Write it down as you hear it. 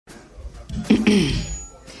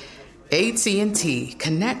AT&T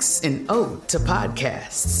connects an ode to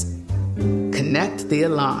podcasts. Connect the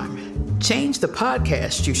alarm. Change the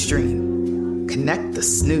podcast you stream. Connect the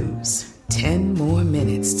snooze. 10 more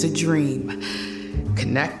minutes to dream.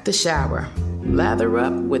 Connect the shower. Lather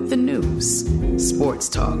up with the news. Sports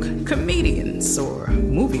talk, comedians, or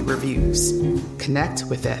movie reviews. Connect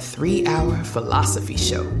with that 3-hour philosophy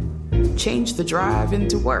show. Change the drive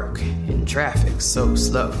into work in traffic so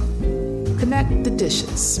slow. Connect the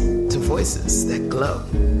dishes to voices that glow.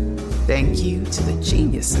 Thank you to the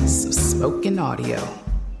geniuses of spoken audio.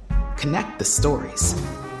 Connect the stories.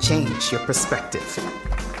 Change your perspective.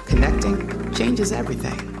 Connecting changes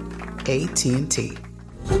everything. AT&T.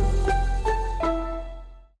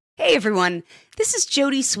 Hey everyone, this is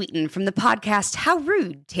Jodie Sweetin from the podcast How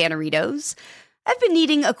Rude, Tanneritos. I've been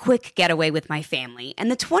needing a quick getaway with my family, and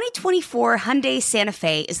the 2024 Hyundai Santa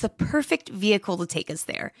Fe is the perfect vehicle to take us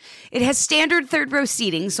there. It has standard third-row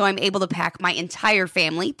seating, so I'm able to pack my entire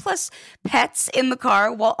family, plus pets, in the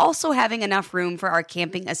car, while also having enough room for our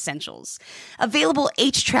camping essentials. Available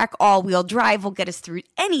H-Track all-wheel drive will get us through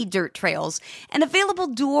any dirt trails, and available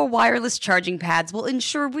dual wireless charging pads will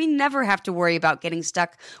ensure we never have to worry about getting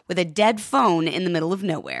stuck with a dead phone in the middle of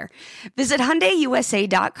nowhere. Visit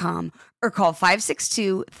HyundaiUSA.com or call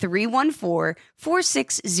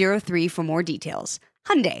 562-314-4603 for more details.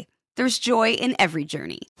 Hyundai, there's joy in every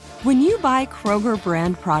journey. When you buy Kroger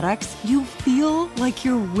brand products, you feel like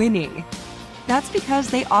you're winning. That's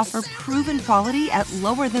because they offer proven quality at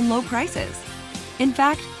lower than low prices. In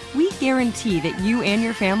fact, we guarantee that you and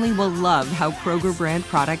your family will love how Kroger brand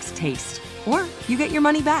products taste, or you get your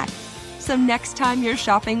money back. So next time you're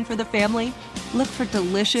shopping for the family, look for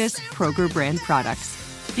delicious Kroger brand products,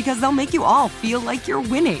 because they'll make you all feel like you're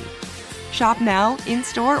winning. Shop now,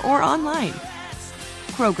 in-store, or online.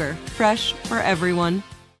 Kroger, fresh for everyone.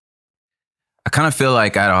 I kind of feel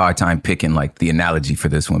like I had a hard time picking like the analogy for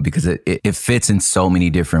this one because it fits in so many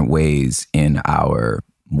different ways in our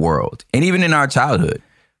world and even in our childhood.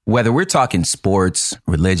 Whether we're talking sports,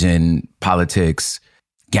 religion, politics,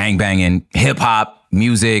 gangbanging, hip hop,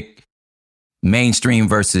 music, mainstream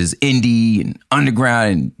versus indie and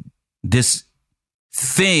underground, and this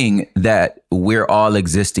thing that we're all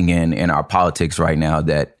existing in our politics right now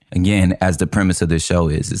that, again, as the premise of this show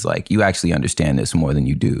is like, you actually understand this more than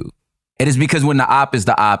you do. It is because when the op is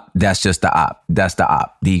the op, that's just the op. That's the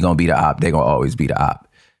op. They gonna be the op. They gonna always be the op.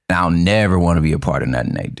 And I'll never want to be a part of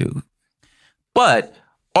nothing they do. But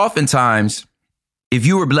oftentimes, if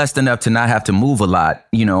you were blessed enough to not have to move a lot,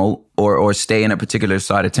 you know, or stay in a particular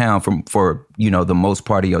side of town for, you know, the most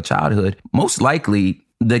part of your childhood, most likely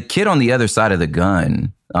the kid on the other side of the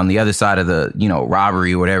gun, on the other side of the, you know,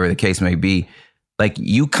 robbery or whatever the case may be, like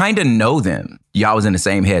you kind of know them. Y'all was in the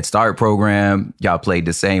same Head Start program. Y'all played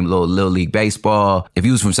the same little league baseball. If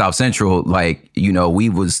you was from South Central, like, you know, we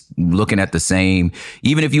was looking at the same,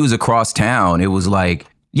 even if you was across town, it was like,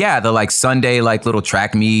 yeah, the like Sunday, like little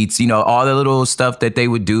track meets, you know, all the little stuff that they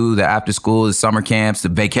would do, the after school, the summer camps, the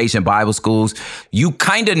vacation Bible schools. You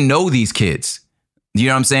kind of know these kids. You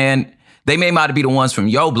know what I'm saying? They may not be the ones from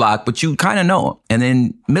your block, but you kind of know them. And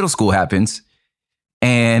then middle school happens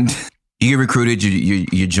and you get recruited,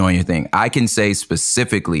 you join your thing. I can say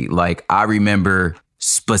specifically, like I remember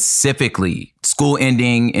specifically school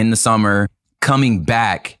ending in the summer, coming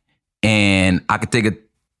back, and I could think of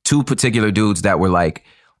 2 particular dudes that were like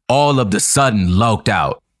all of the sudden loked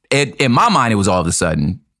out. In my mind, it was all of a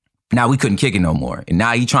sudden. Now we couldn't kick it no more. And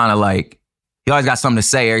now he trying to like, he always got something to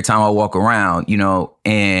say every time I walk around, you know,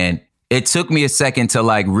 and it took me a second to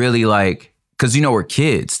like really like, cause you know, we're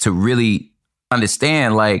kids, to really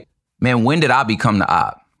understand like, man, when did I become the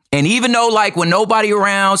op? And even though like when nobody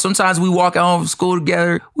around, sometimes we walk out from school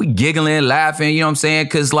together, we giggling, laughing, you know what I'm saying?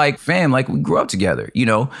 Cause like, fam, like we grew up together, you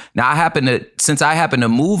know? Now since I happen to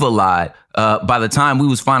move a lot, by the time we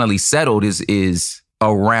was finally settled is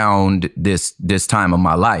around this time of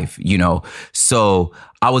my life, you know? So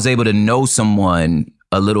I was able to know someone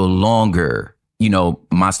a little longer. You know,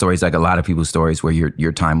 my story is like a lot of people's stories where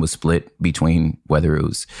your time was split between whether it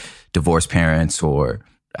was divorced parents or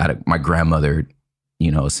my grandmother, you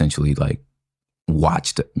know, essentially like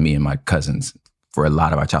watched me and my cousins for a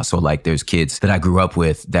lot of our childhood. So like there's kids that I grew up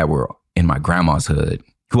with that were in my grandma's hood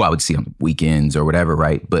who I would see on weekends or whatever,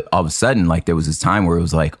 right? But all of a sudden, like there was this time where it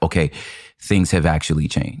was like, okay, things have actually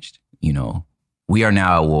changed. You know, we are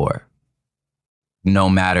now at war. No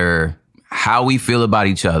matter how we feel about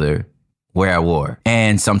each other, we're at war.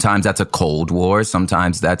 And sometimes that's a cold war.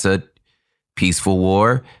 Sometimes that's a peaceful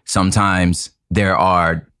war. Sometimes there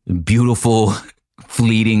are beautiful,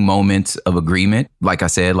 fleeting moments of agreement. Like I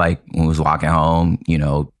said, like when we was walking home, you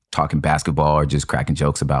know, talking basketball or just cracking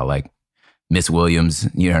jokes about like Miss Williams,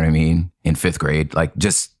 you know what I mean, in 5th grade, like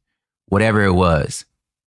just whatever it was.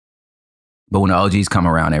 But when the OGs come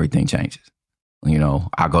around, everything changes. You know,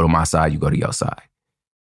 I go to my side, you go to your side.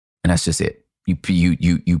 And that's just it. You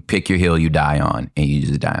pick your hill you die on, and you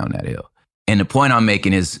just die on that hill. And the point I'm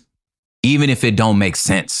making is, even if it don't make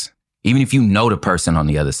sense, even if you know the person on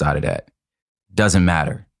the other side of that, doesn't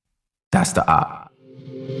matter. That's the op.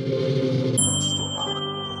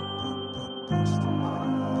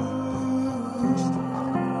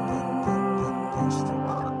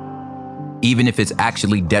 Even if it's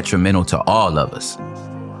actually detrimental to all of us,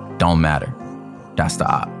 don't matter. That's the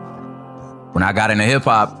op. When I got into hip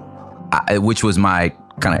hop, which was my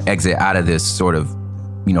kind of exit out of this sort of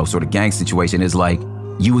gang situation, is like,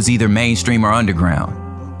 you was either mainstream or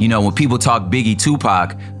underground. You know, when people talk Biggie,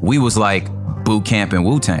 Tupac, we was like Boot Camp and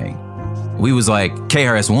Wu-Tang. We was like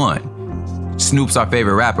KRS-One. Snoop's our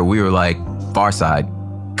favorite rapper. We were like Pharcyde,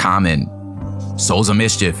 Common, Souls of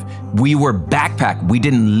Mischief. We were backpack. We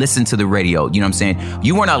didn't listen to the radio. You know what I'm saying?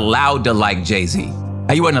 You weren't allowed to like Jay-Z.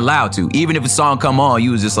 You wasn't allowed to. Even if a song come on,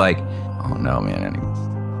 you was just like, oh no, man.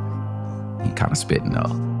 He kind of spitting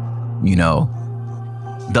though. You know,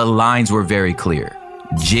 the lines were very clear.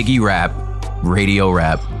 Jiggy rap, radio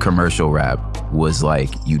rap, commercial rap was like,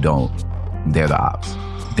 they're the ops.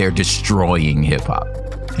 They're destroying hip hop.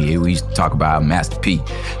 We used to talk about Master P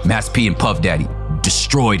and Puff Daddy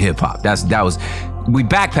destroyed hip hop. We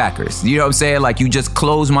backpackers. You know what I'm saying? Like, you just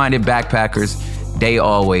closed-minded backpackers. They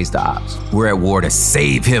always the ops. We're at war to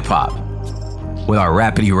save hip hop with our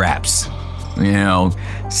rapidy raps. You know,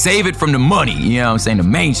 save it from the money. You know what I'm saying? The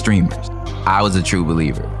mainstreamers. I was a true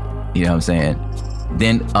believer. You know what I'm saying?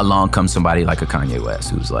 Then along comes somebody like a Kanye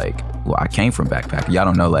West, who's like, well, I came from backpacker. Y'all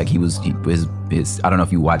don't know, like, his I don't know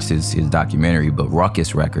if you watched his documentary, but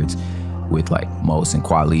Ruckus Records with like Mos and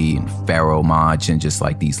Kweli and Pharoah Monch and just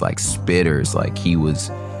like these like spitters, like he was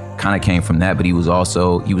kind of came from that, but he was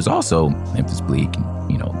also Memphis Bleak,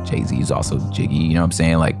 and, you know, Jay-Z is also Jiggy, you know what I'm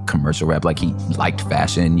saying? Like commercial rap, like he liked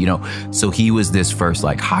fashion, you know? So he was this first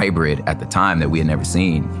like hybrid at the time that we had never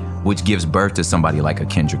seen, which gives birth to somebody like a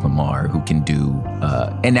Kendrick Lamar who can do,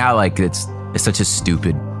 and now like it's such a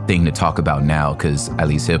stupid thing to talk about now, because at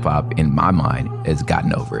least hip hop in my mind has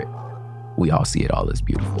gotten over it. We all see it all as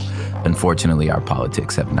beautiful. Unfortunately, our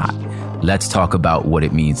politics have not. Let's talk about what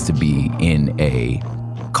it means to be in a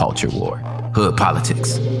culture war. Hood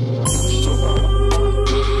politics.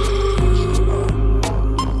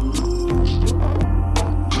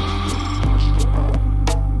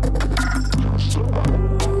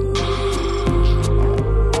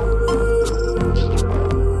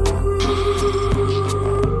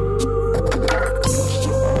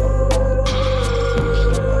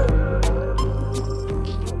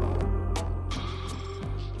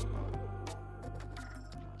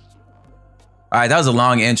 All right, that was a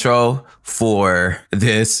long intro for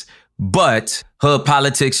this, but hood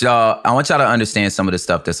politics, y'all, I want y'all to understand some of the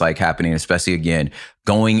stuff that's like happening, especially again,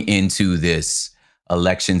 going into this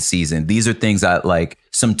election season. These are things that like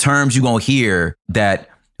some terms you're going to hear that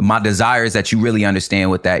my desire is that you really understand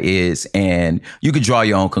what that is, and you can draw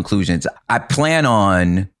your own conclusions. I plan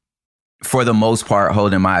on, for the most part,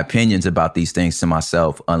 holding my opinions about these things to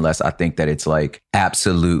myself, unless I think that it's like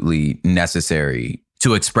absolutely necessary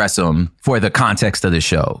to express them for the context of the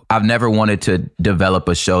show. I've never wanted to develop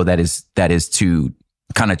a show that is to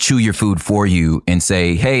kind of chew your food for you and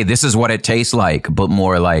say, hey, this is what it tastes like, but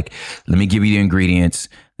more like, let me give you the ingredients,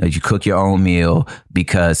 that you cook your own meal,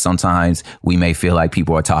 because sometimes we may feel like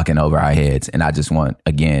people are talking over our heads. And I just want,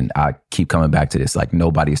 again, I keep coming back to this, like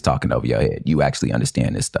nobody's talking over your head. You actually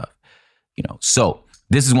understand this stuff, you know? So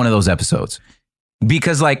this is one of those episodes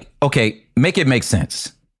because like, okay, make it make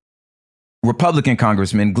sense. Republican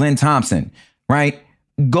Congressman Glenn Thompson, right,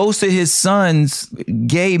 goes to his son's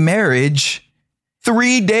gay marriage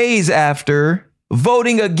 3 days after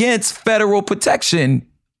voting against federal protection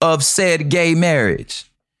of said gay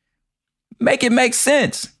marriage. Make it make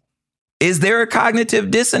sense. Is there a cognitive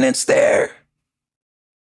dissonance there?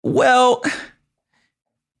 Well,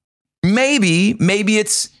 maybe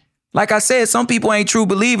it's, like I said, some people ain't true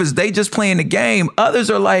believers. They just playing the game. Others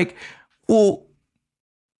are like, well,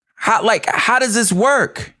 how does this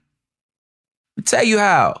work? I'll tell you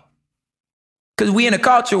how. Because we in a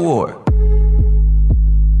culture war.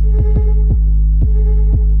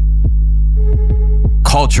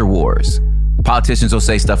 Culture wars. Politicians will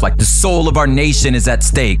say stuff like, the soul of our nation is at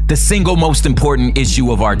stake, the single most important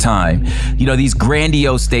issue of our time. You know, these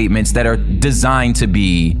grandiose statements that are designed to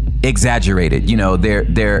be exaggerated. You know,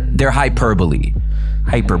 they're hyperbole.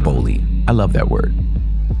 Hyperbole. I love that word.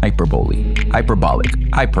 Hyperbole. Hyperbolic.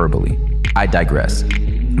 Hyperbole. I digress.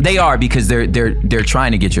 They are, because they're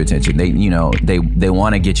trying to get your attention. They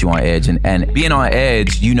want to get you on edge, and being on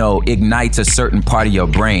edge, ignites a certain part of your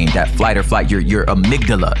brain, that flight or flight, your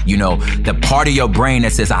amygdala, the part of your brain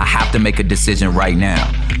that says, I have to make a decision right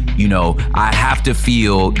now. I have to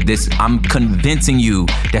feel this. I'm convincing you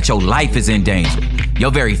that your life is in danger.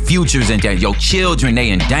 Your very future's in danger. Your children, they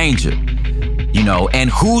in danger. And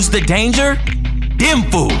who's the danger? Them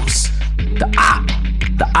fools. The op.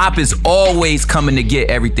 The op is always coming to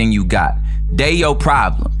get everything you got. They your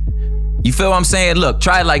problem. You feel what I'm saying? Look,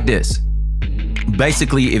 try it like this.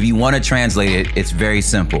 Basically, if you want to translate it, it's very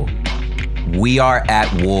simple. We are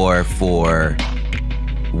at war for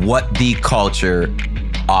what the culture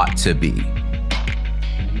ought to be.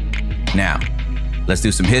 Now, let's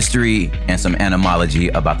do some history and some etymology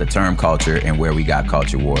about the term culture and where we got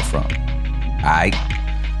culture war from. All right?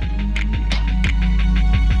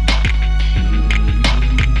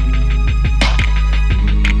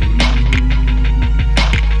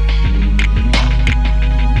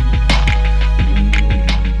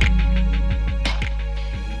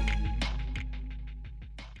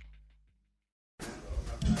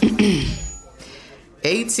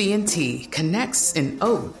 AT&T connects an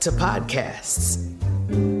ode to podcasts.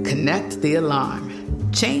 Connect the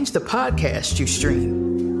alarm. Change the podcast you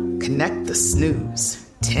stream. Connect the snooze.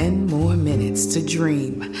 10 more minutes to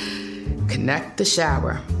dream. Connect the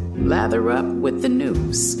shower. Lather up with the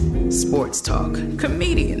news. Sports talk,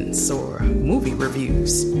 comedians, or movie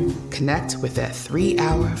reviews. Connect with that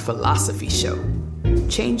 3-hour philosophy show.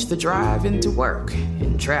 Change the drive into work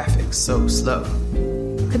in traffic so slow.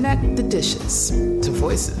 Connect the dishes to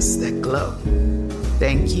voices that glow.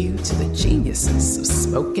 Thank you to the geniuses of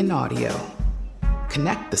spoken audio.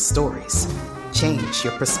 Connect the stories. Change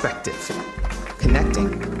your perspective.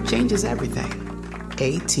 Connecting changes everything.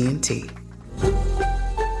 AT&T.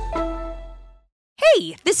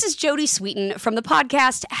 Hey, this is Jodie Sweetin from the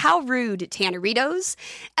podcast How Rude, Tanneritos.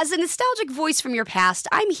 As a nostalgic voice from your past,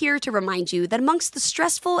 I'm here to remind you that amongst the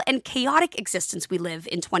stressful and chaotic existence we live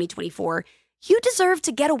in 2024, you deserve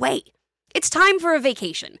to get away. It's time for a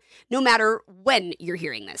vacation, no matter when you're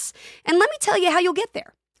hearing this. And let me tell you how you'll get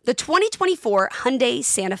there. The 2024 Hyundai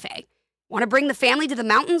Santa Fe. Want to bring the family to the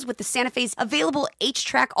mountains with the Santa Fe's available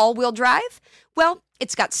H-Track all-wheel drive? Well,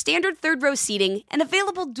 it's got standard third-row seating and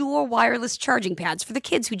available dual wireless charging pads for the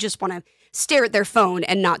kids who just want to stare at their phone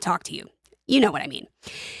and not talk to you. You know what I mean.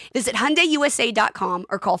 Visit HyundaiUSA.com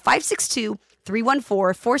or call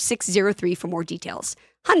 562-314-4603 for more details.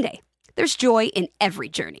 Hyundai. There's joy in every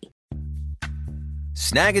journey.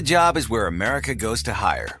 Snag a Job is where America goes to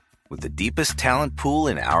hire, with the deepest talent pool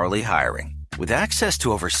in hourly hiring. With access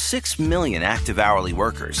to over 6 million active hourly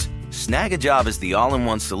workers, Snag a Job is the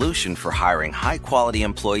all-in-one solution for hiring high-quality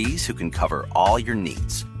employees who can cover all your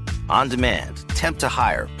needs. On demand, temp to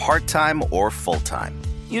hire, part-time or full-time.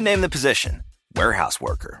 You name the position. Warehouse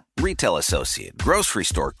worker, retail associate, grocery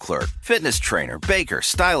store clerk, fitness trainer, baker,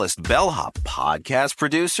 stylist, bellhop, podcast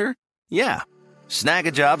producer. Yeah, Snag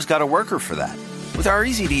a Job's got a worker for that. With our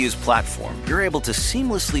easy-to-use platform, you're able to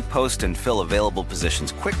seamlessly post and fill available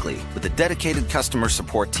positions quickly with a dedicated customer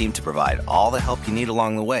support team to provide all the help you need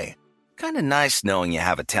along the way. Kind of nice knowing you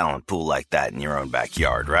have a talent pool like that in your own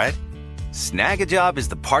backyard, right? Snag a Job is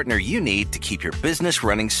the partner you need to keep your business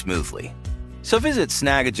running smoothly. So visit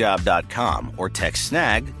snagajob.com or text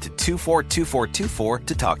snag to 242424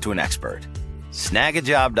 to talk to an expert.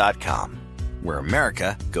 Snagajob.com, where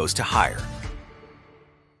America goes to hire.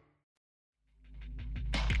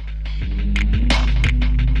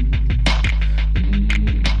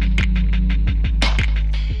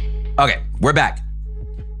 Okay, we're back.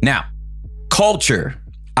 Now, culture.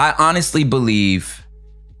 I honestly believe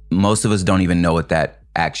most of us don't even know what that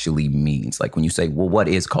actually means. Like when you say, well, what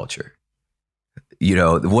is culture?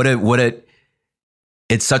 It's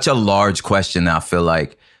such a large question that I feel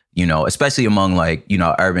like, especially among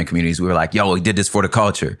urban communities, we were like, yo, we did this for the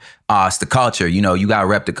culture. It's the culture, you got to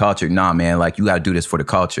rep the culture. Nah, man, like you got to do this for the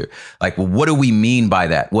culture. Like, well, what do we mean by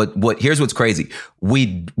that? Here's what's crazy.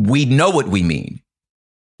 We know what we mean.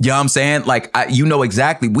 You know what I'm saying? Like,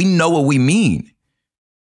 exactly. We know what we mean,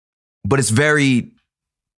 but it's very,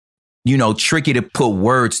 tricky to put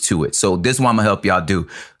words to it. So this is what I'm gonna help y'all do.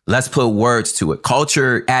 Let's put words to it.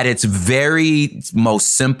 Culture at its very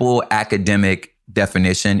most simple academic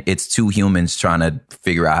definition, it's two humans trying to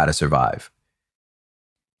figure out how to survive.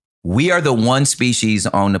 We are the one species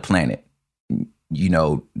on the planet,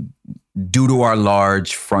 due to our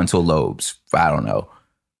large frontal lobes, I don't know,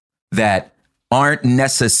 that aren't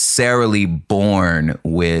necessarily born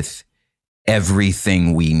with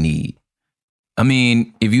everything we need. I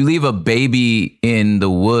mean, if you leave a baby in the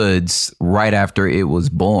woods right after it was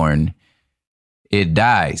born, it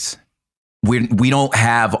dies. We don't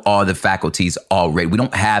have all the faculties already. We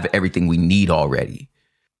don't have everything we need already.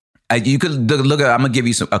 You could look at, I'm going to give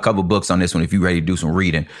you a couple books on this one if you're ready to do some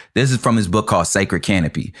reading. This is from his book called Sacred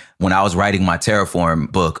Canopy. When I was writing my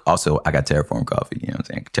Terraform book, also I got Terraform coffee, you know what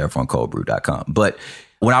I'm saying? TerraformColdBrew.com. But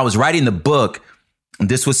when I was writing the book,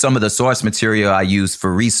 this was some of the source material I used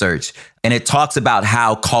for research. And it talks about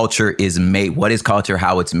how culture is made. What is culture,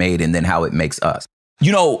 how it's made, and then how it makes us.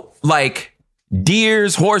 You know, like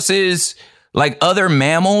deers, horses, like other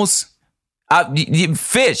mammals,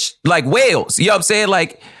 fish, like whales. You know what I'm saying?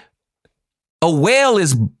 Like, a whale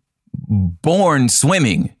is born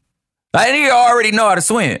swimming. I think you already know how to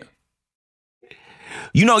swim.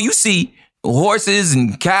 You know, you see horses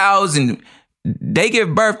and cows and they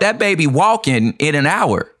give birth, that baby walking in an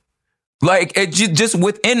hour. Like it just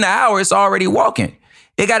within the hour, it's already walking.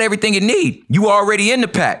 It got everything it need. You already in the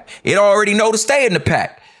pack. It already know to stay in the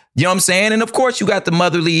pack. You know what I'm saying? And of course you got the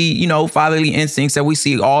motherly, you know, fatherly instincts that we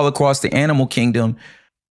see all across the animal kingdom.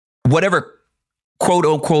 Whatever quote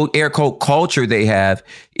unquote, air quote culture they have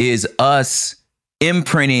is us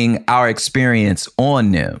imprinting our experience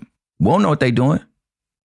on them. We don't know what they're doing.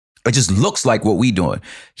 It just looks like what we doing.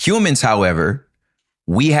 Humans, however,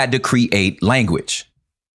 we had to create language.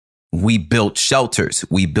 We built shelters.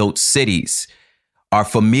 We built cities, our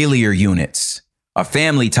familiar units, our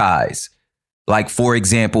family ties. Like, for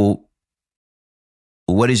example,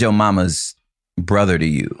 what is your mama's brother to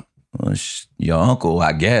you? Well, your uncle,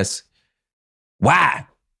 I guess. Why?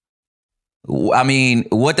 I mean,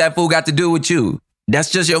 what that fool got to do with you?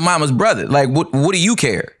 That's just your mama's brother. Like, what do you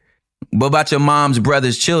care? What about your mom's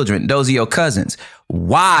brother's children? Those are your cousins.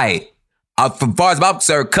 Why? As far as I'm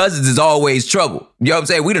concerned, cousins is always trouble. You know what I'm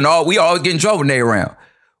saying? We always get in trouble when they around.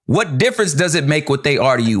 What difference does it make what they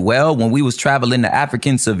are to you? Well, when we was traveling the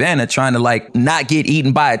African savannah trying to like not get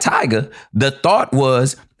eaten by a tiger, the thought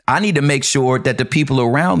was, I need to make sure that the people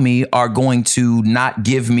around me are going to not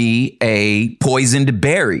give me a poisoned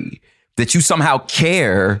berry, that you somehow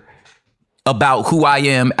care about who I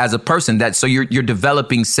am as a person. That so you're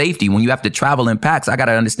developing safety. When you have to travel in packs, I got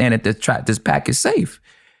to understand that this pack is safe.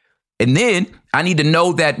 And then I need to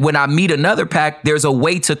know that when I meet another pack, there's a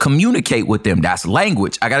way to communicate with them. That's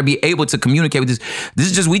language. I got to be able to communicate with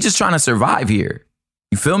this. We just trying to survive here.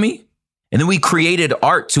 You feel me? And then we created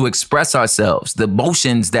art to express ourselves, the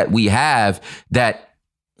emotions that we have that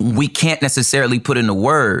we can't necessarily put into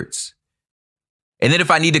words. And then if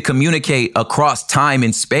I need to communicate across time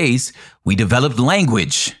and space, we developed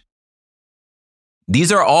language.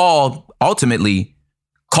 These are all ultimately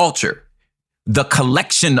culture, the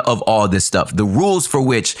collection of all this stuff, the rules for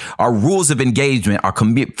which are rules of engagement, our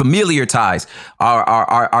familiar ties,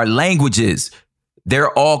 our languages.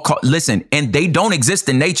 They're all listen, and they don't exist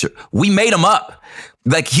in nature. We made them up.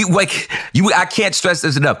 I can't stress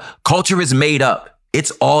this enough. Culture is made up.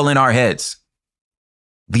 It's all in our heads.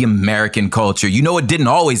 The American culture, you know, it didn't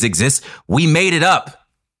always exist. We made it up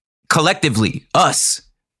collectively, us.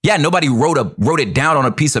 Yeah, nobody wrote it down on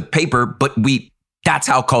a piece of paper, but that's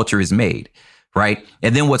how culture is made, right?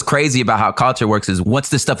 And then what's crazy about how culture works is once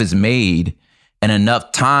this stuff is made and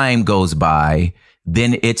enough time goes by,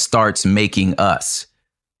 then it starts making us.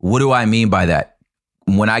 What do I mean by that?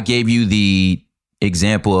 When I gave you the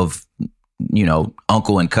example of, you know,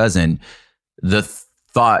 uncle and cousin,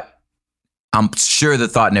 I'm sure the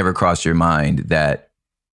thought never crossed your mind that,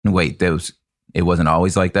 wait, it wasn't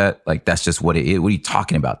always like that. Like, that's just what it is. What are you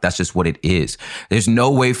talking about? That's just what it is. There's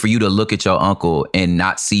no way for you to look at your uncle and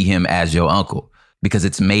not see him as your uncle because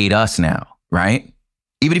it's made us now, right?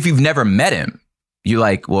 Even if you've never met him, you're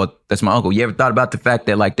like, well, that's my uncle. You ever thought about the fact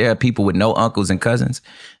that like there are people with no uncles and cousins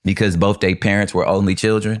because both their parents were only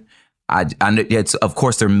children? It's, of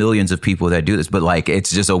course, there are millions of people that do this, but like,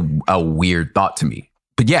 it's just a weird thought to me.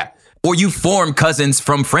 But yeah, or you form cousins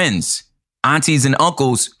from friends, aunties and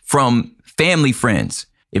uncles from family friends.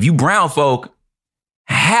 If you brown folk,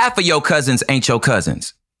 half of your cousins ain't your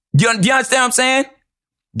cousins. Do you understand what I'm saying?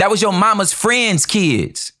 That was your mama's friends'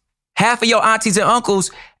 kids. Half of your aunties and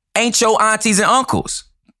uncles ain't your aunties and uncles.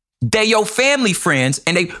 They your family friends,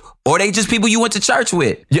 and they just people you went to church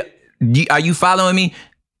with. Are you following me?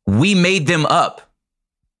 We made them up.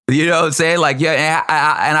 You know what I'm saying? Like, yeah,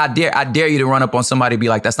 I dare you to run up on somebody and be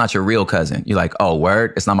like, that's not your real cousin. You're like, oh,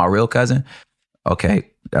 word? It's not my real cousin?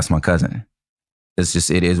 Okay, that's my cousin.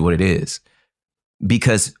 It is what it is.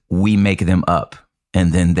 Because we make them up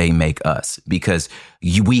and then they make us. Because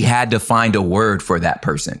we had to find a word for that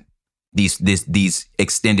person. These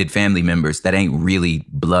extended family members that ain't really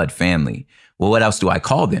blood family. Well, what else do I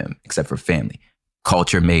call them except for family?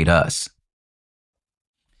 Culture made us.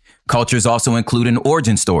 Cultures also include an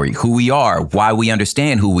origin story, who we are, why we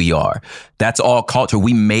understand who we are. That's all culture.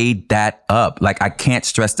 We made that up. Like, I can't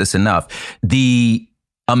stress this enough. The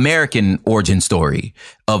American origin story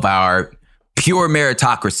of our pure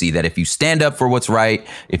meritocracy, that if you stand up for what's right,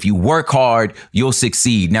 if you work hard, you'll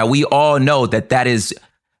succeed. Now, we all know that that is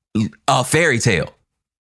a fairy tale.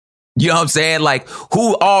 You know what I'm saying? Like,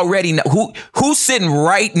 who already know, who's sitting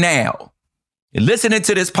right now listening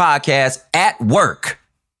to this podcast at work,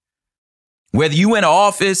 whether you in an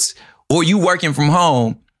office or you working from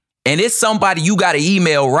home, and it's somebody you got to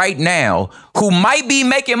email right now who might be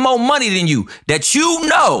making more money than you, that you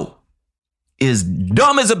know is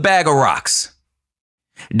dumb as a bag of rocks,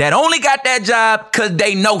 that only got that job because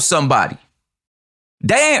they know somebody.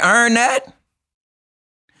 They ain't earned that.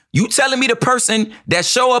 You telling me the person that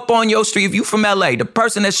show up on your street, if you from LA, the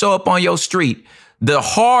person that show up on your street, the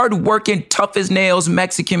hard-working, tough as nails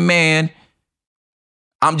Mexican man,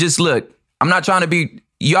 I'm not trying to be,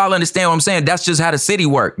 y'all understand what I'm saying? That's just how the city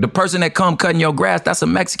work. The person that come cutting your grass, that's a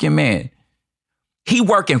Mexican man. He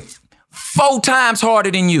working 4 times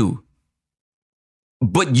harder than you.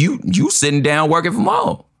 But you sitting down working from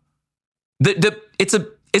home.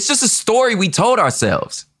 It's just a story we told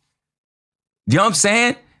ourselves. You know what I'm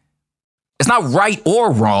saying? It's not right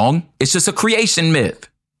or wrong. It's just a creation myth.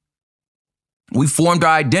 We formed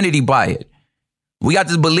our identity by it. We got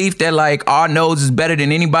this belief that like our nose is better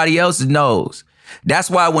than anybody else's nose. That's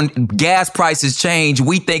why when gas prices change,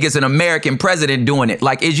 we think it's an American president doing it.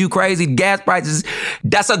 Like, is you crazy? Gas prices,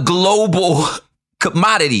 that's a global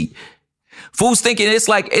commodity. Fools thinking it's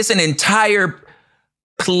like it's an entire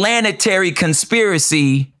planetary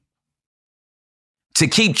conspiracy to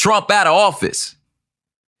keep Trump out of office.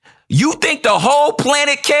 You think the whole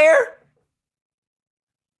planet care?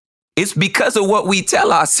 It's because of what we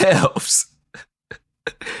tell ourselves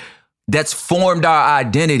that's formed our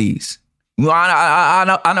identities. You know,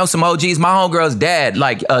 I know some OGs. My homegirl's dad,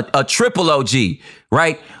 like a triple OG,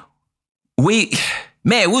 right? We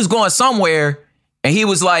was going somewhere, and he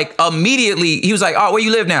was like, immediately, he was like, "Oh, where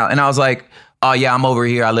you live now?" And I was like, "Oh yeah, I'm over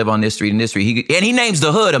here. I live on this street and this street." And he names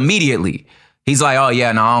the hood immediately. He's like, "Oh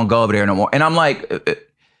yeah, no, I don't go over there no more." And I'm like,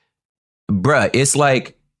 bruh, it's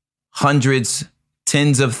like hundreds,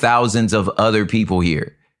 tens of thousands of other people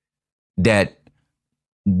here that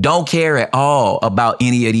don't care at all about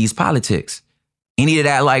any of these politics, any of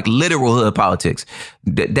that like literal hood politics.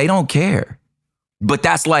 They don't care. But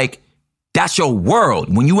that's your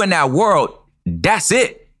world. When you in that world, that's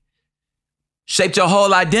it. Shaped your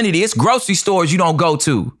whole identity. It's grocery stores you don't go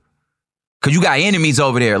to because you got enemies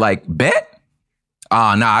over there. Like, bet?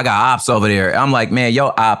 Oh, nah, I got ops over there. I'm like, man,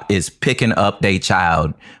 your op is picking up their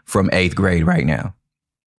child from 8th grade right now.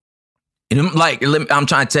 And I'm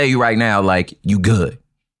trying to tell you right now, like, you good.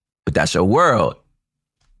 But that's your world.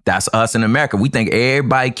 That's us in America. We think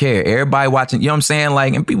everybody care. Everybody watching, you know what I'm saying?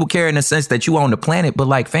 Like, and people care in the sense that you own the planet, but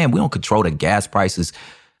like, fam, we don't control the gas prices.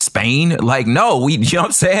 Spain, like, no, you know what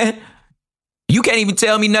I'm saying? You can't even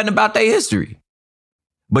tell me nothing about their history.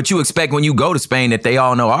 But you expect when you go to Spain that they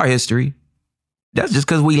all know our history. That's just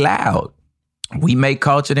because we loud. We make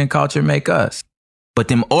culture, then culture make us. But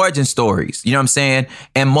them origin stories, you know what I'm saying?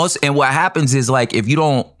 And what happens is like, if you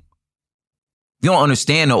don't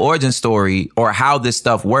understand the origin story or how this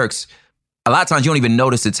stuff works, a lot of times you don't even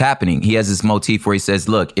notice it's happening. He has this motif where he says,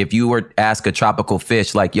 look, if you were to ask a tropical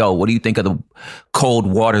fish, like, yo, what do you think of the cold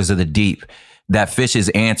waters of the deep? That fish's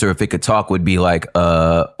answer, if it could talk, would be like,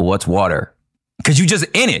 what's water? Because you just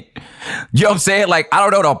in it. You know what I'm saying? Like, I don't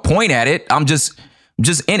know how to point at it. I'm just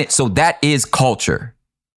in it. So that is culture.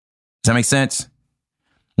 Does that make sense?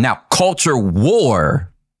 Now, culture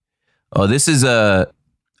war. Oh, this is a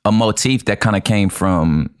motif that kind of came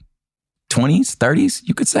from 20s, 30s,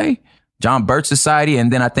 you could say. John Birch Society.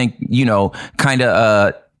 And then I think, you know, kind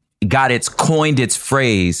of coined its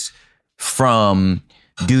phrase from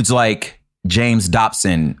dudes like James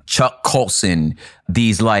Dobson, Chuck Colson,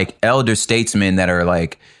 these like elder statesmen that are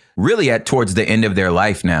like really towards the end of their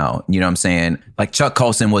life now. You know what I'm saying? Like Chuck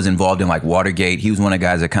Colson was involved in like Watergate. He was one of the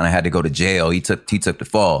guys that kind of had to go to jail. He took the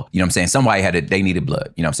fall. You know what I'm saying? They needed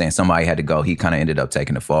blood. You know what I'm saying? Somebody had to go. He kind of ended up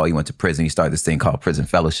taking the fall. He went to prison. He started this thing called Prison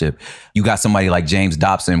Fellowship. You got somebody like James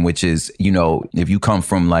Dobson, which is, you know, if you come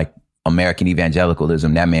from like American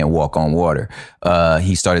evangelicalism, that man walk on water.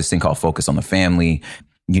 He started this thing called Focus on the Family.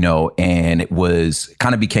 You know, and it was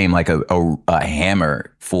kind of became like a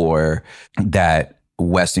hammer for that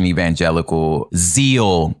Western evangelical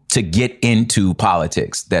zeal to get into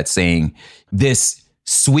politics. That's saying this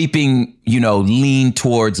sweeping, you know, lean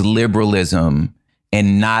towards liberalism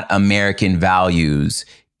and not American values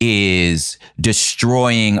is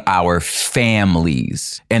destroying our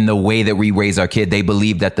families and the way that we raise our kid. They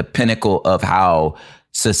believe that the pinnacle of how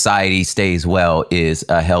society stays well is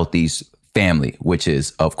a healthy family, which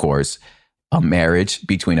is, of course, a marriage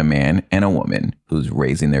between a man and a woman who's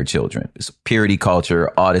raising their children. It's purity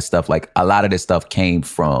culture, all this stuff. Like a lot of this stuff came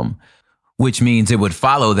from, which means it would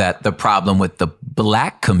follow that the problem with the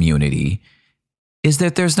Black community is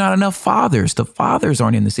that there's not enough fathers. The fathers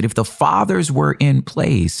aren't in the city. If the fathers were in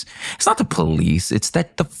place, it's not the police, it's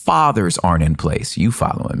that the fathers aren't in place. You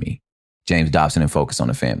following me? James Dobson and Focus on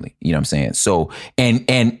the Family. You know what I'm saying? So, and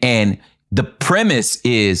the premise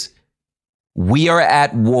is we are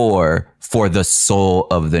at war for the soul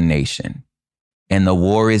of the nation. And the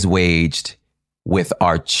war is waged with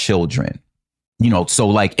our children. You know, so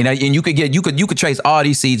like, and you could trace all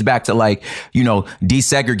these seeds back to like, you know,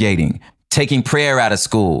 desegregating, taking prayer out of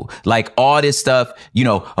school, like all this stuff, you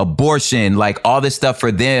know, abortion, like all this stuff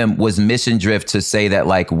for them was mission drift to say that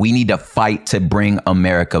like we need to fight to bring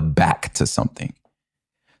America back to something.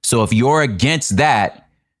 So if you're against that,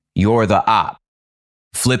 you're the op.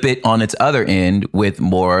 Flip it on its other end with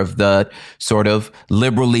more of the sort of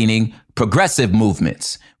liberal leaning progressive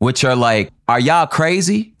movements, which are like, are y'all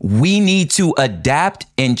crazy? We need to adapt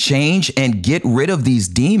and change and get rid of these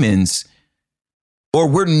demons or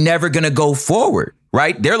we're never going to go forward,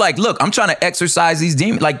 right? They're like, look, I'm trying to exorcise these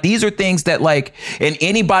demons. Like these are things that like, and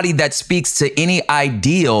anybody that speaks to any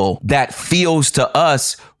ideal that feels to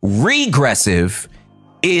us regressive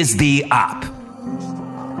is the op.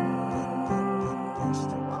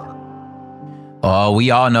 Oh, we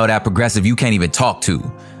all know that progressive you can't even talk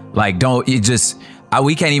to. Like,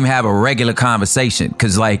 we can't even have a regular conversation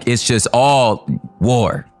because like, it's just all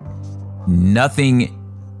war. Nothing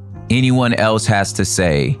anyone else has to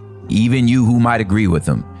say, even you who might agree with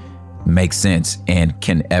them, makes sense and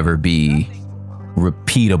can ever be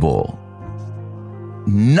repeatable.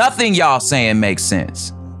 Nothing y'all saying makes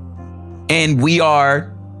sense. And we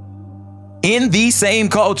are in the same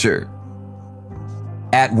culture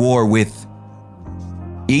at war with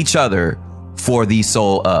each other for the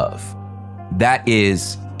soul of. That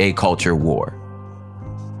is a culture war.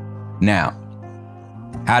 Now,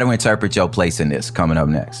 how to interpret your place in this coming up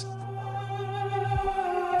next.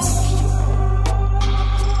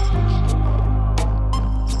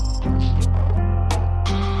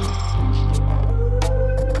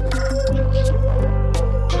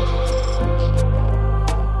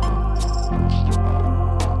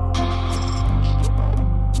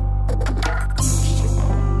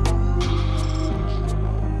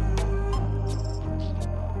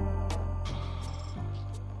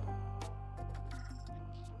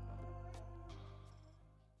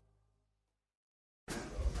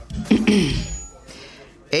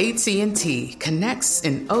 AT&T connects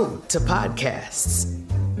an ode to podcasts.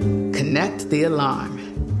 Connect the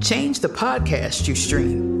alarm. Change the podcast you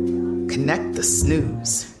stream. Connect the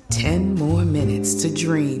snooze. 10 more minutes to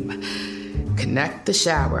dream. Connect the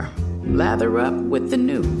shower. Lather up with the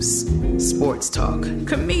news. Sports talk,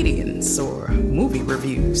 comedians, or movie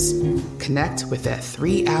reviews. Connect with that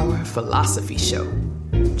 3-hour philosophy show.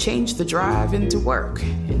 Change the drive into work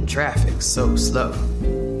in traffic so slow.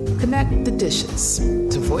 Connect the dishes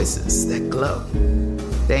to voices that glow.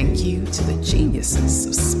 Thank you to the geniuses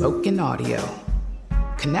of spoken audio.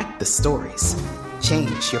 Connect the stories.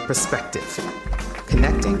 Change your perspective.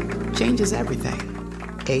 Connecting changes everything.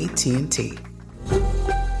 AT&T.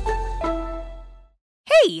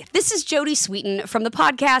 Hey, this is Jodie Sweetin from the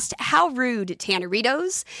podcast How Rude,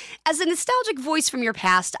 Tanneritos. As a nostalgic voice from your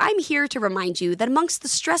past, I'm here to remind you that amongst the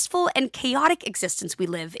stressful and chaotic existence we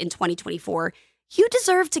live in 2024, you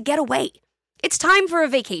deserve to get away. It's time for a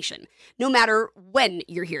vacation, no matter when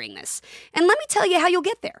you're hearing this. And let me tell you how you'll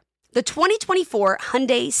get there. The 2024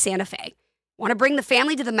 Hyundai Santa Fe. Want to bring the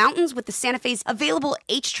family to the mountains with the Santa Fe's available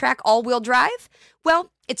H-Track all-wheel drive?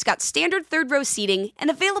 Well, it's got standard third-row seating and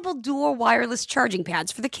available dual wireless charging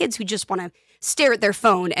pads for the kids who just want to stare at their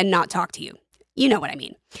phone and not talk to you. You know what I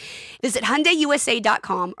mean. Visit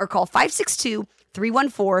HyundaiUSA.com or call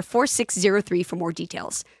 562-314-4603 for more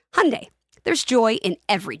details. Hyundai. There's joy in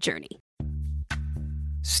every journey.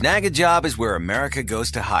 Snag a Job is where America goes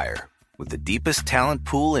to hire, with the deepest talent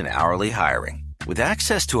pool in hourly hiring. With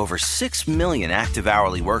access to over 6 million active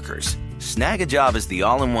hourly workers, Snag a Job is the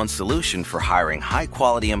all-in-one solution for hiring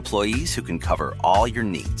high-quality employees who can cover all your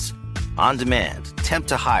needs. On demand, temp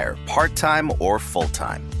to hire, part-time or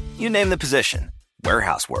full-time. You name the position.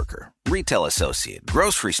 Warehouse worker, retail associate,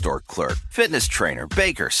 grocery store clerk, fitness trainer,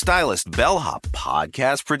 baker, stylist, bellhop,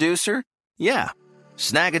 podcast producer. Yeah,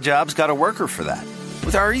 Snag a Job's got a worker for that.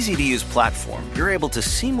 With our easy-to-use platform, you're able to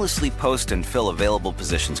seamlessly post and fill available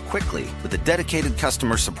positions quickly with a dedicated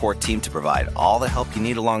customer support team to provide all the help you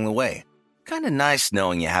need along the way. Kind of nice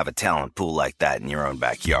knowing you have a talent pool like that in your own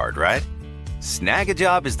backyard, right?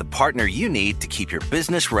 Snagajob is the partner you need to keep your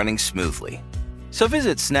business running smoothly. So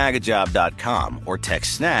visit snagajob.com or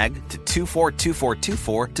text snag to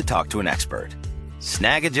 242424 to talk to an expert.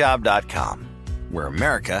 Snagajob.com, where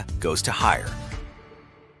America goes to hire.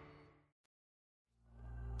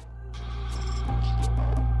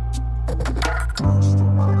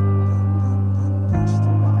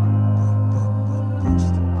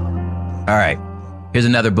 All right, here's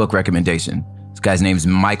another book recommendation. This guy's name is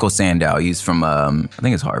Michael Sandel. He's from, I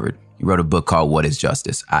think it's Harvard. He wrote a book called What is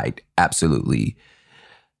Justice? I absolutely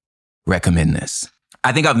recommend this.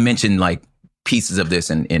 I think I've mentioned like pieces of this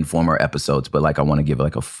in former episodes, but like I want to give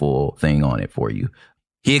like a full thing on it for you.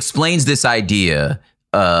 He explains this idea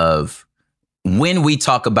of when we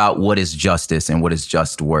talk about what is justice and what is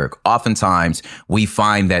just work, oftentimes we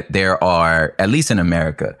find that there are, at least in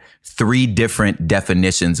America, 3 different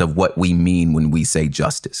definitions of what we mean when we say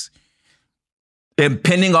justice.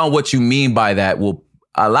 Depending on what you mean by that will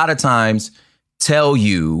a lot of times tell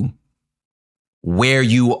you where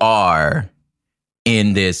you are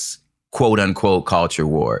in this quote unquote culture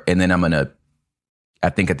war. And then I'm going to,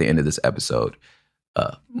 I think at the end of this episode,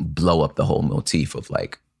 blow up the whole motif of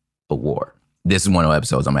like a war. This is one of the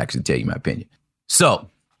episodes I'm actually tell you my opinion. So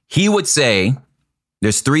he would say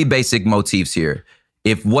there's 3 basic motifs here.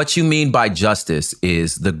 If what you mean by justice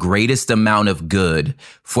is the greatest amount of good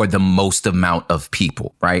for the most amount of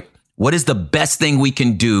people, right? What is the best thing we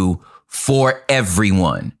can do for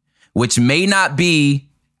everyone? Which may not be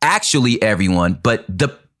actually everyone, but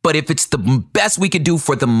if it's the best we could do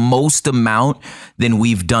for the most amount, then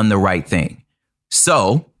we've done the right thing.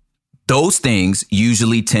 So those things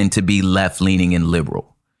usually tend to be left-leaning and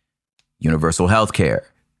liberal. Universal health care,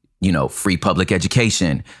 free public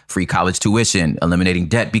education, free college tuition, eliminating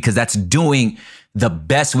debt, because that's doing the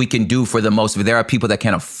best we can do for the most. There are people that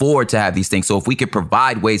can't afford to have these things. So if we could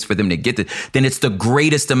provide ways for them to get this, then it's the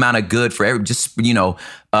greatest amount of good for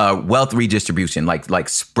wealth redistribution, like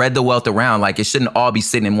spread the wealth around. Like it shouldn't all be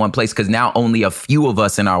sitting in one place because now only a few of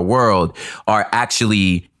us in our world are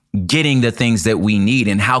actually getting the things that we need.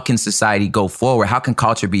 And how can society go forward? How can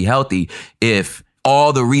culture be healthy if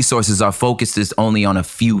all the resources are focused is only on a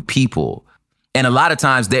few people? And a lot of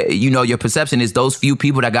times, your perception is those few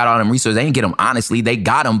people that got all them resources, they didn't get them honestly. They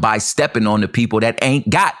got them by stepping on the people that ain't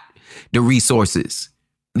got the resources.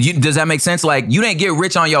 Does that make sense? Like you didn't get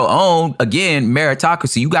rich on your own. Again,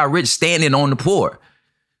 meritocracy. You got rich standing on the poor.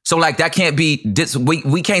 So like that can't be,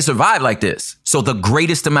 we can't survive like this. So the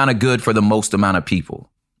greatest amount of good for the most amount of people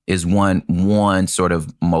is one sort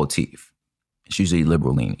of motif. It's usually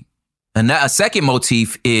liberal leaning. And a second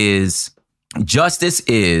motif is justice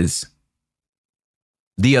is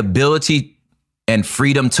the ability and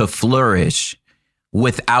freedom to flourish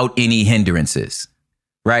without any hindrances,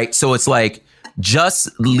 right? So it's like, just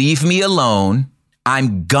leave me alone.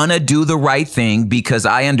 I'm gonna do the right thing because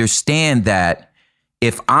I understand that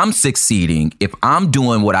if I'm succeeding, if I'm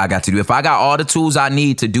doing what I got to do, if I got all the tools I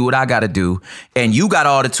need to do what I got to do, and you got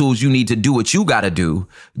all the tools you need to do what you got to do,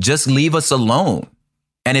 just leave us alone.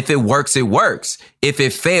 And if it works, it works. If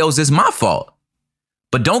it fails, it's my fault.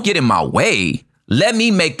 But don't get in my way. Let me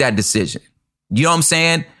make that decision. You know what I'm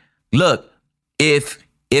saying? Look, if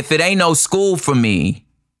it ain't no school for me,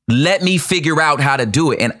 let me figure out how to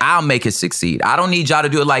do it and I'll make it succeed. I don't need y'all to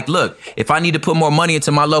do it like, look, if I need to put more money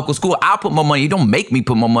into my local school, I'll put more money. You don't make me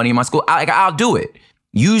put more money in my school. I'll do it.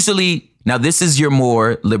 Usually, now this is your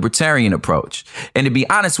more libertarian approach. And to be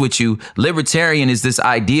honest with you, libertarian is this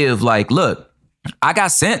idea of like, look, I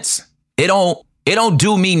got sense. It don't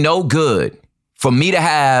do me no good for me to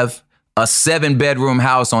have a 7-bedroom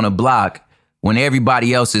house on a block when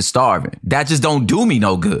everybody else is starving. That just don't do me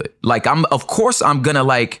no good. Like, of course I'm gonna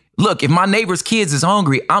like, look, if my neighbor's kids is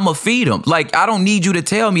hungry, I'ma feed them. Like, I don't need you to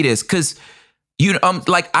tell me this because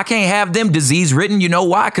I can't have them disease ridden. You know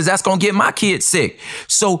why? Because that's gonna get my kids sick.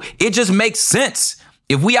 So it just makes sense.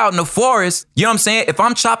 If we out in the forest, you know what I'm saying? If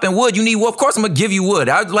I'm chopping wood, you need wood. Of course I'm gonna give you wood.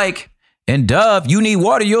 I was like, and Dove, you need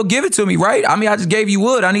water, you'll give it to me, right? I mean, I just gave you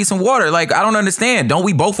wood. I need some water. Like, I don't understand. Don't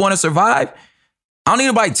we both want to survive? I don't need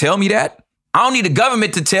nobody to tell me that. I don't need the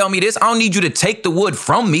government to tell me this. I don't need you to take the wood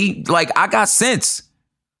from me. Like, I got sense.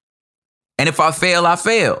 And if I fail, I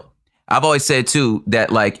fail. I've always said, too,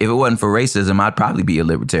 that, like, if it wasn't for racism, I'd probably be a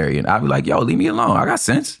libertarian. I'd be like, yo, leave me alone. I got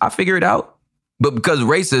sense. I figure it out. But because of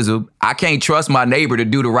racism, I can't trust my neighbor to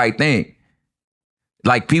do the right thing.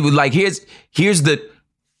 Like, people, like, here's the...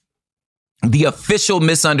 the official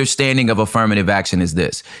misunderstanding of affirmative action is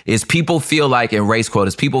this, is people feel like, in race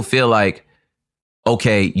quotas, people feel like,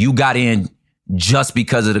 okay, you got in just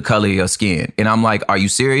because of the color of your skin. And I'm like, are you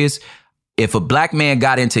serious? If a black man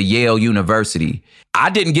got into Yale University, I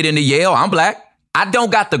didn't get into Yale, I'm black. I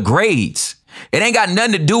don't got the grades. It ain't got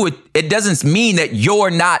nothing to do with, it doesn't mean that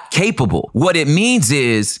you're not capable. What it means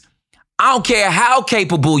is, I don't care how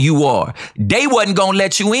capable you are, they wasn't gonna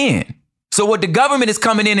let you in. So what the government is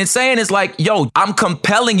coming in and saying is like, yo, I'm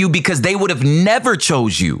compelling you because they would have never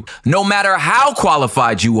chose you, no matter how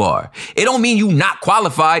qualified you are. It don't mean you not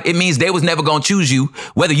qualified. It means they was never gonna choose you,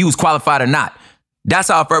 whether you was qualified or not. That's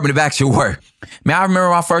how affirmative action work. Man, I remember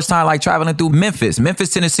my first time like traveling through Memphis,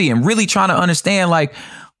 Tennessee, and really trying to understand like,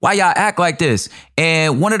 why y'all act like this?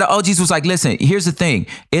 And one of the OGs was like, listen, here's the thing.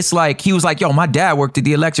 It's like, he was like, yo, my dad worked at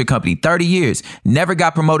the electric company 30 years, never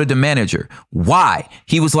got promoted to manager. Why?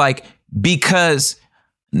 He was like, because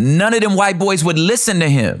none of them white boys would listen to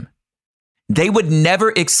him. They would never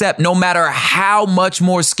accept, no matter how much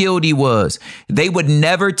more skilled he was, they would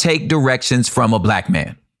never take directions from a black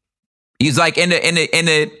man. He's like, and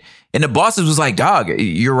the bosses was like, dog,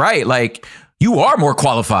 you're right. Like, you are more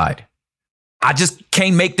qualified. I just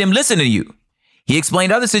can't make them listen to you. He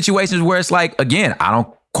explained other situations where it's like, again, I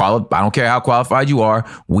don't care how qualified you are.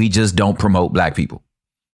 We just don't promote black people.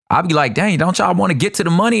 I'd be like, dang, don't y'all want to get to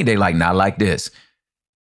the money? They like, not like this,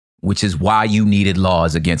 which is why you needed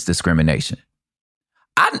laws against discrimination.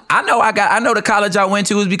 I know the college I went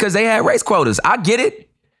to was because they had race quotas. I get it.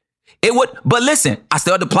 But listen, I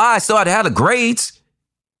still had to apply. I still had to have the grades.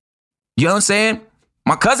 You know what I'm saying?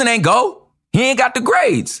 My cousin ain't go. He ain't got the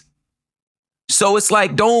grades. So it's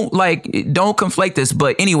like, don't conflate this.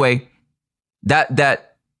 But anyway,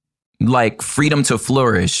 that like freedom to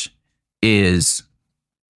flourish is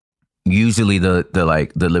usually the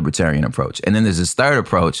libertarian approach. And then there's this third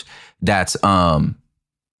approach that's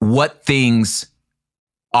what things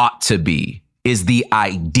ought to be is the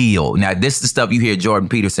ideal. Now, this is the stuff you hear Jordan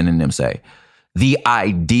Peterson and them say. The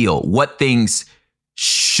ideal, what things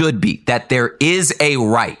should be, that there is a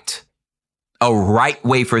right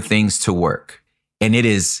way for things to work. And it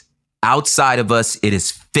is outside of us, it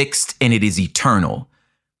is fixed, and it is eternal.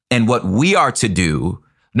 And what we are to do,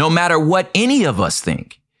 no matter what any of us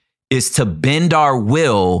think, is to bend our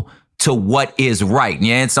will to what is right.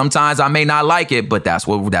 Yeah, and sometimes I may not like it, but that's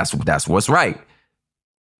what's right.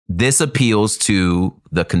 This appeals to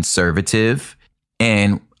the conservative,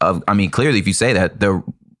 and clearly, if you say that,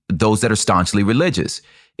 those that are staunchly religious,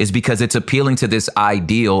 is because it's appealing to this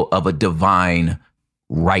ideal of a divine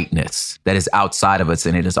rightness that is outside of us.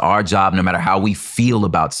 And it is our job, no matter how we feel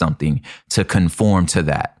about something, to conform to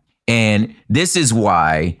that. And this is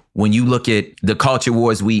why when you look at the culture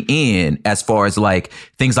wars we in, as far as like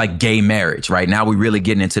things like gay marriage, right now, we're really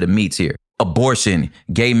getting into the meats here. Abortion,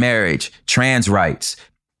 gay marriage, trans rights.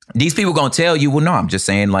 These people going to tell you, well, no, I'm just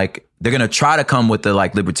saying, like, they're going to try to come with the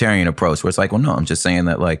like libertarian approach where it's like, well, no, I'm just saying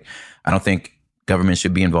that, like, I don't think government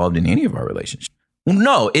should be involved in any of our relationships. Well,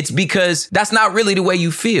 no, it's because that's not really the way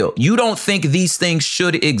you feel. You don't think these things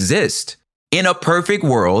should exist. In a perfect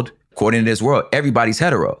world, according to this world, everybody's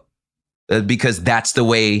hetero. Because that's the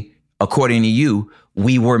way, according to you,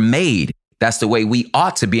 we were made. That's the way we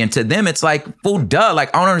ought to be. And to them, it's like, well, duh,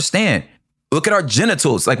 like, I don't understand. Look at our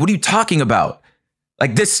genitals. Like, what are you talking about?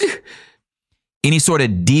 Like this, any sort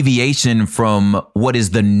of deviation from what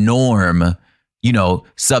is the norm, you know,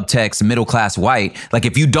 subtext, middle class white. Like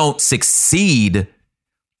if you don't succeed,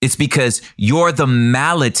 it's because you're the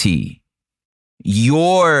malady.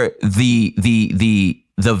 You're the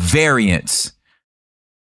variance.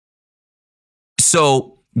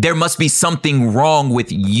 So there must be something wrong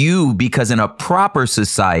with you, because in a proper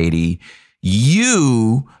society,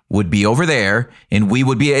 you would be over there and we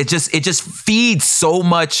would be, it just feeds so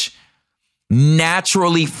much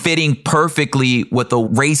naturally fitting perfectly with a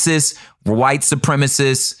racist, white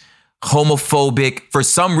supremacist, homophobic. For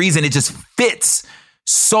some reason, it just fits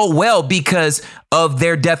so well because of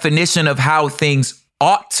their definition of how things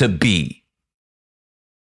ought to be.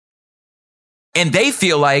 And they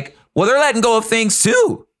feel like, well, they're letting go of things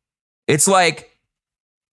too. It's like,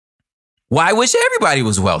 well, I wish everybody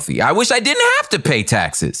was wealthy. I wish I didn't have to pay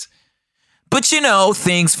taxes. But, you know,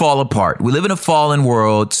 things fall apart. We live in a fallen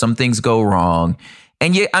world. Some things go wrong.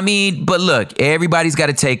 And yeah, I mean, but look, everybody's got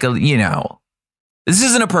to take a, you know, this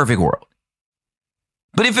isn't a perfect world.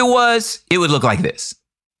 But if it was, it would look like this.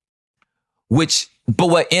 But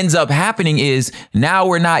what ends up happening is now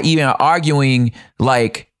we're not even arguing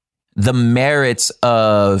like the merits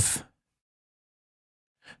of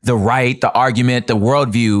the right, the argument, the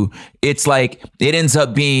worldview. It's like it ends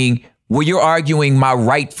up being, Well, you're arguing my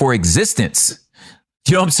right for existence.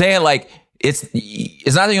 You know what I'm saying? Like, it's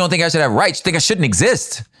not that you don't think I should have rights. You think I shouldn't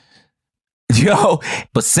exist.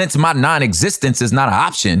 But since my non-existence is not an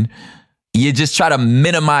option, you just try to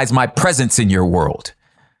minimize my presence in your world,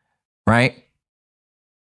 right?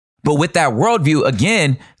 But with that worldview,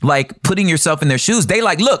 again, like putting yourself in their shoes, they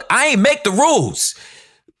like, look, I ain't make the rules.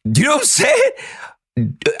 You know what I'm saying?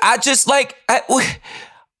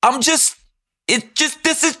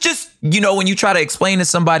 This is just, when you try to explain to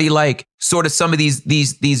somebody like sort of some of these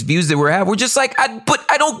views that we have, we're just like,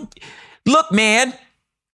 look, man,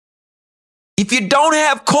 if you don't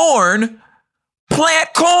have corn,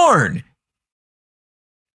 plant corn.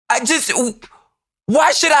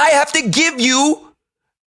 Why should I have to give you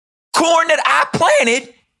corn that I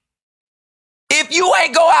planted if you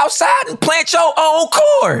ain't go outside and plant your own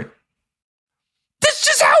corn? That's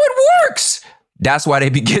just how it works. That's why they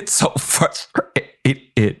get so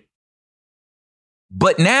frustrated.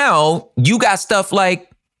 But now you got stuff like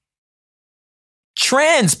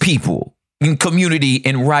trans people in community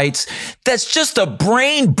and rights. That's just a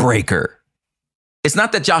brain breaker. It's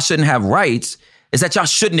not that y'all shouldn't have rights. It's that y'all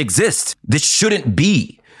shouldn't exist. This shouldn't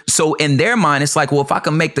be. So in their mind, it's like, well, if I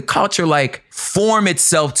can make the culture like form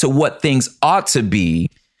itself to what things ought to be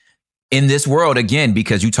in this world, again,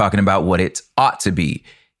 because you're talking about what it ought to be.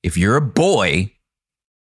 If you're a boy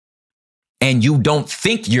and you don't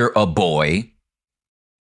think you're a boy,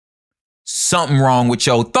 something wrong with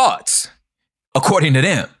your thoughts, according to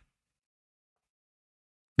them.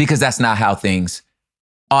 Because that's not how things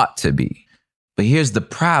ought to be. But here's the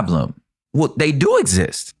problem. Well, they do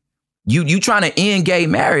exist. You trying to end gay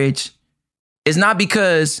marriage is not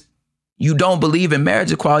because you don't believe in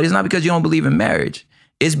marriage equality. It's not because you don't believe in marriage.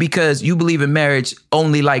 It's because you believe in marriage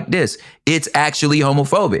only like this. It's actually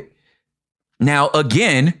homophobic. Now,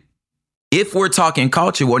 again, if we're talking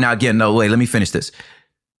culture, well, now again, no, wait, let me finish this.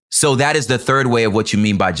 So that is the third way of what you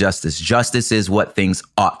mean by justice. Justice is what things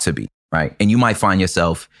ought to be, right? And you might find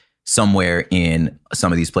yourself somewhere in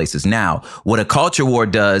some of these places. Now, what a culture war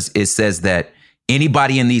does is says that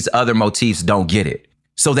anybody in these other motifs don't get it.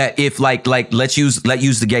 So that if like let's use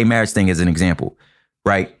the gay marriage thing as an example,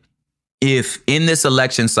 right? If in this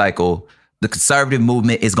election cycle, the conservative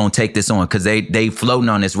movement is going to take this on because they floating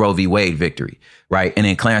on this Roe v. Wade victory, right? And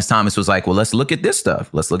then Clarence Thomas was like, well, let's look at this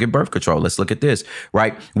stuff. Let's look at birth control. Let's look at this,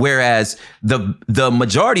 right? Whereas the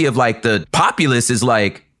majority of like the populace is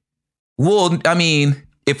like, well, I mean,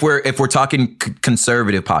 if we're talking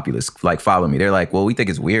conservative populists, like follow me, they're like, well, we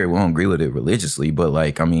think it's weird. We don't agree with it religiously, but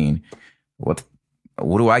like, I mean, what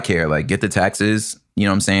do I care? Like, get the taxes. You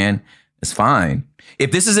know what I'm saying? It's fine.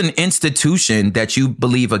 If this is an institution that you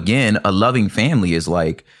believe, again, a loving family is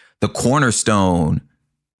like the cornerstone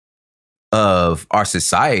of our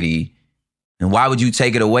society, then why would you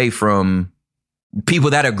take it away from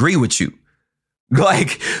people that agree with you?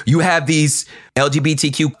 Like, you have these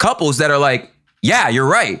LGBTQ couples that are like, yeah, you're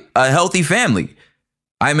right. A healthy family.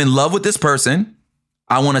 I'm in love with this person.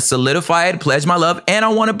 I want to solidify it, pledge my love, and I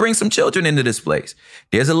want to bring some children into this place.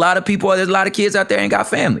 There's a lot of kids out there ain't got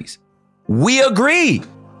families. We agree,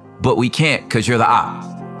 but we can't because you're the op.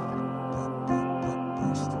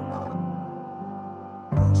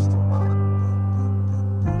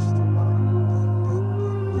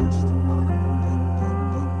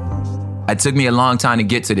 It took me a long time to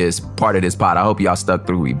get to this part of this pod. I hope y'all stuck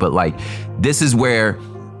through me. But like, this is where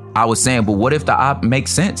I was saying, but what if the op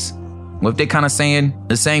makes sense? What if they're kind of saying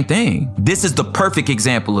the same thing? This is the perfect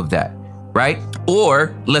example of that, right?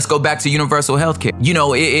 Or let's go back to universal healthcare. You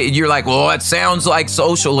know, you're like, well, it sounds like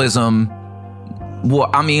socialism. Well,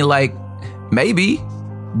 I mean, like, maybe.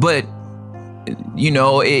 But, you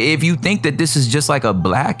know, if you think that this is just like a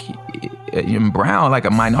black and brown, like a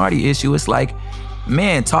minority issue, it's like,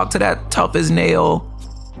 man, talk to that tough as nail,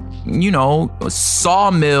 you know,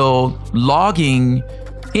 sawmill logging.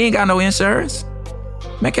 He ain't got no insurance.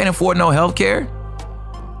 Man can't afford no health care.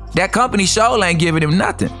 That company sure ain't giving him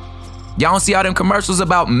nothing. Y'all don't see all them commercials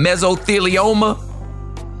about mesothelioma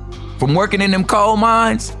from working in them coal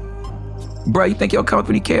mines? Bro, you think your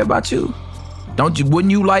company care about you? Don't you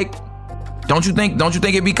think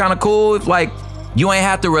it'd be kind of cool if like you ain't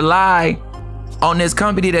have to rely on this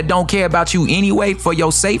company that don't care about you anyway for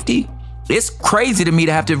your safety? It's crazy to me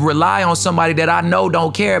to have to rely on somebody that I know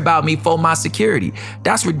don't care about me for my security.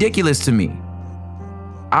 That's ridiculous to me.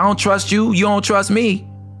 I don't trust you. You don't trust me.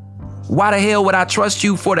 Why the hell would I trust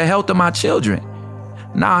you for the health of my children?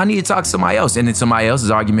 Nah, I need to talk to somebody else. And then somebody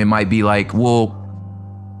else's argument might be like, well,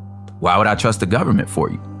 why would I trust the government for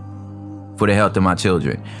you? For the health of my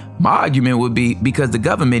children? My argument would be because the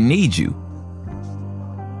government needs you.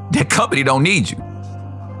 That company don't need you.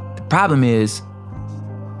 problem is,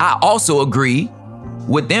 I also agree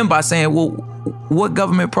with them by saying, well, what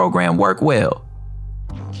government program work well?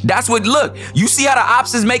 That's what, look, you see how the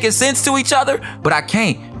ops is making sense to each other? But I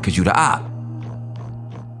can't, because you the op.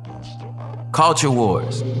 Culture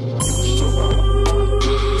wars.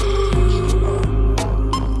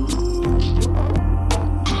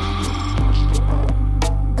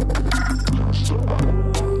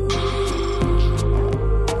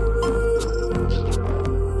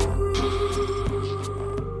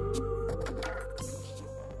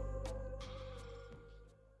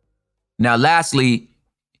 Now, lastly,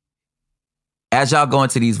 as y'all go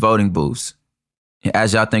into these voting booths,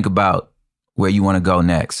 as y'all think about where you want to go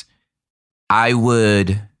next, I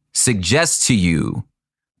would suggest to you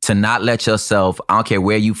to not let yourself, I don't care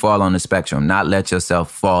where you fall on the spectrum, not let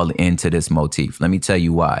yourself fall into this motif. Let me tell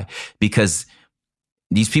you why. Because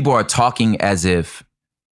these people are talking as if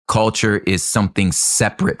culture is something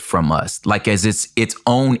separate from us, like as its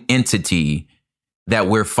own entity that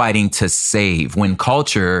we're fighting to save, when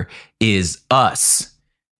culture is us.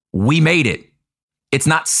 We made it. It's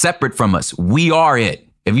not separate from us. We are it.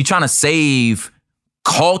 If you're trying to save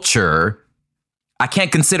culture, I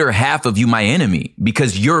can't consider half of you my enemy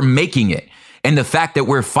because you're making it. And the fact that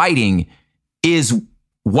we're fighting is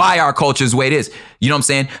why our culture is the way it is. You know what I'm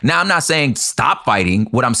saying? Now, I'm not saying stop fighting.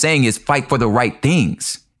 What I'm saying is fight for the right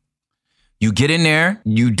things. You get in there,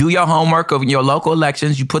 you do your homework of your local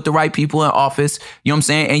elections, you put the right people in office, you know what I'm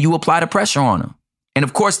saying? And you apply the pressure on them. And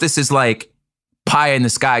of course, this is like pie in the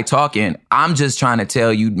sky talking. I'm just trying to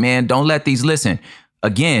tell you, man, don't let these, listen,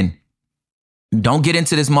 again, don't get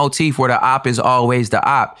into this motif where the op is always the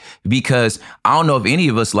op, because I don't know if any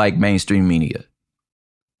of us like mainstream media.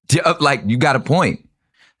 Like, you got a point.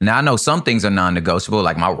 Now, I know some things are non-negotiable,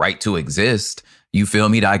 like my right to exist. You feel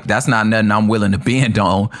me? Like, that's not nothing I'm willing to bend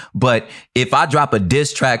on. But if I drop a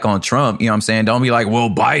diss track on Trump, you know what I'm saying? Don't be like, well,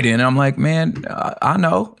 Biden. And I'm like, man, I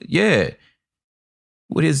know. Yeah.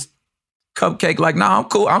 With his cupcake, like, nah, I'm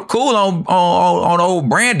cool. I'm cool on old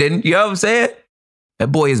Brandon. You know what I'm saying?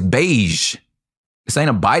 That boy is beige. This ain't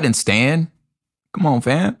a Biden stand. Come on,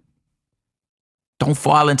 fam. Don't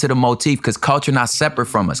fall into the motif, because culture not separate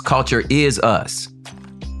from us. Culture is us.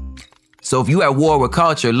 So if you at war with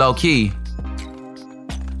culture, low key,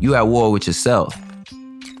 you at war with yourself.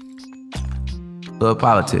 Love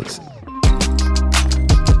politics.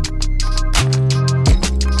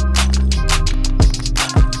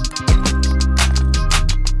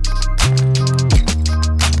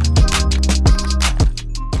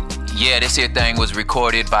 Yeah, this here thing was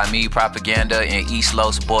recorded by me, Propaganda, in East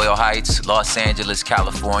Los Boyle Heights, Los Angeles,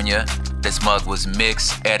 California. This mug was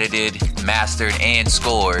mixed, edited, mastered, and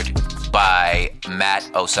scored by Matt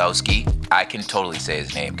Osowski. I can totally say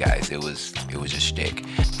his name, guys. It was a shtick.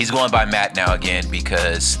 He's going by Matt now again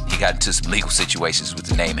because he got into some legal situations with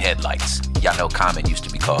the name Headlights. Y'all know Common used to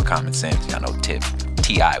be called Common Sense. Y'all know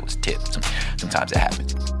T.I. was Tip. Sometimes it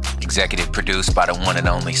happens. Executive produced by the one and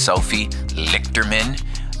only Sophie Lichterman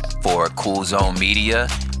for Cool Zone Media,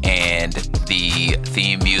 and the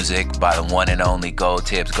theme music by the one and only Gold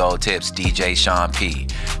Tips, DJ Sean P.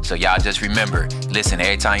 So y'all just remember, listen,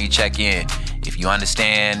 every time you check in, if you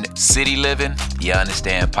understand city living, you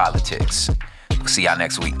understand politics. We'll see y'all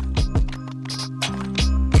next week.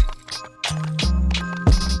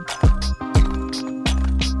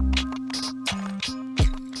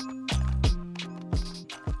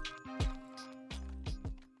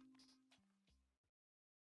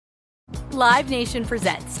 Live Nation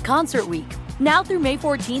presents Concert Week. Now through May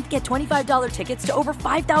 14th, get $25 tickets to over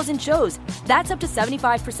 5,000 shows. That's up to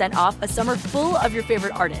 75% off a summer full of your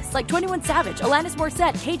favorite artists like 21 Savage, Alanis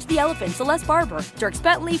Morissette, Cage the Elephant, Celeste Barber, Dierks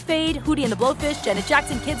Bentley, Fade, Hootie and the Blowfish, Janet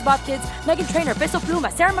Jackson, Kidz Bop Kids, Meghan Trainor, Peso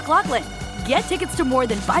Pluma, Sarah McLachlan. Get tickets to more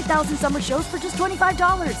than 5,000 summer shows for just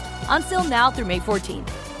 $25. On sale now through May 14th.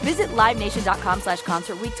 Visit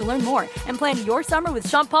LiveNation.com/Concert Week to learn more and plan your summer with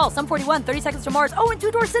Sean Paul, Sum 41, 30 Seconds to Mars, and Two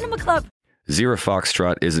Door Cinema Club. Zero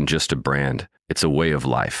Foxtrot isn't just a brand, it's a way of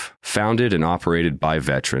life. Founded and operated by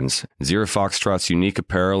veterans, Zero Foxtrot's unique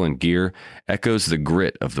apparel and gear echoes the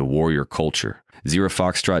grit of the warrior culture. Zero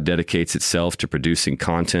Foxtrot dedicates itself to producing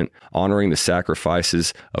content, honoring the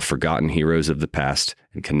sacrifices of forgotten heroes of the past,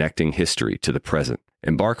 and connecting history to the present.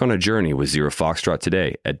 Embark on a journey with Zero Foxtrot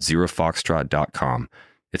today at zerofoxtrot.com.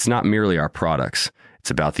 It's not merely our products, it's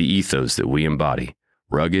about the ethos that we embody.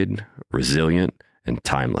 Rugged, resilient, and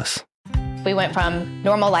timeless. We went from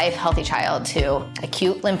normal life, healthy child to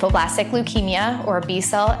acute lymphoblastic leukemia, or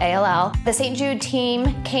B-cell ALL. The St. Jude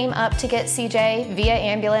team came up to get CJ via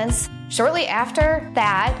ambulance. Shortly after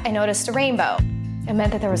that, I noticed a rainbow. It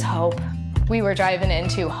meant that there was hope. We were driving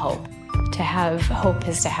into hope. To have hope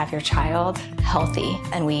is to have your child healthy,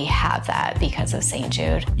 and we have that because of St.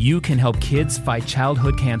 Jude. You can help kids fight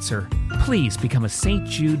childhood cancer. Please become a St.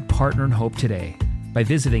 Jude Partner in Hope today by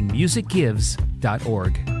visiting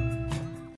musicgives.org.